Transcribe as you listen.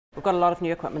We've got a lot of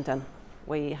new equipment in.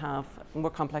 We have more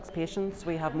complex patients,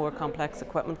 we have more complex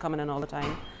equipment coming in all the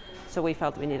time, so we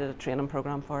felt we needed a training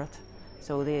programme for it.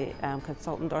 So the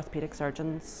consultant orthopaedic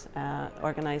surgeons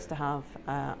organised to have,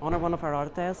 on one of our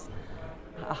audit days,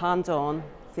 a hands-on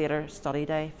theatre study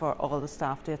day for all the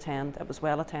staff to attend. It was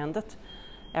well attended.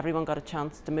 Everyone got a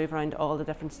chance to move around all the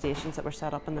different stations that were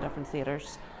set up in the different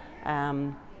theatres.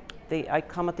 The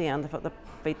outcome at the end of it, the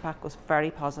feedback was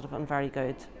very positive and very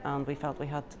good, and we felt we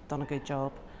had done a good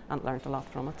job and learned a lot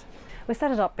from it. We set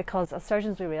it up because as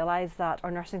surgeons we realise that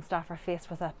our nursing staff are faced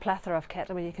with a plethora of kit.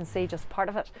 I mean, you can see just part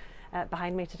of it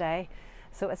behind me today.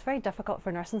 So it's very difficult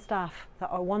for nursing staff that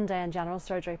are one day in general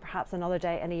surgery, perhaps another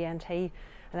day in ENT, and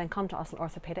then come to us in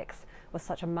orthopaedics with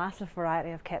such a massive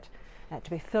variety of kit to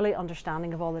be fully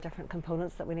understanding of all the different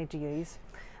components that we need to use.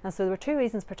 And so there were two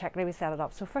reasons particularly we set it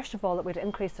up. So first of all, that we'd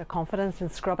increase their confidence in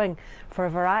scrubbing for a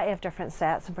variety of different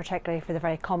sets, and particularly for the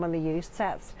very commonly used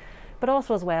sets. But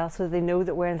also as well so they know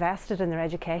that we're invested in their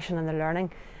education and their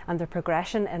learning and their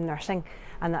progression in nursing,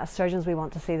 and that as surgeons we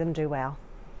want to see them do well.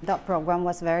 The program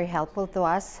was very helpful to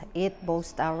us. It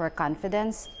boosted our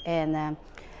confidence in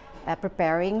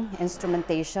preparing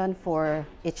instrumentation for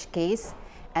each case,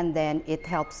 and then it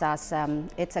helps us,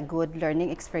 it's a good learning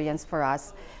experience for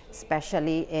us,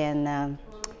 especially in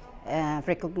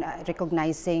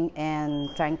recognizing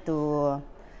and trying to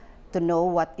know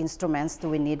what instruments do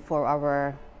we need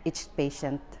for each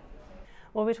patient.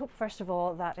 Well, we'd hope first of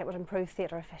all that it would improve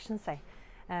theatre efficiency,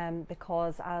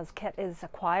 because as kit is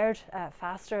acquired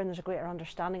faster and there's a greater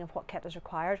understanding of what kit is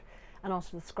required, and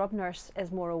also the scrub nurse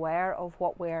is more aware of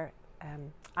what we're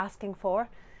asking for.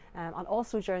 And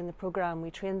also during the programme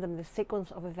we trained them the sequence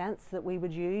of events that we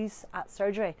would use at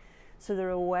surgery, so they're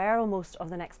aware almost of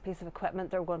the next piece of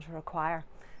equipment they're going to require,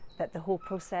 that the whole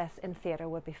process in theatre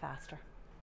would be faster.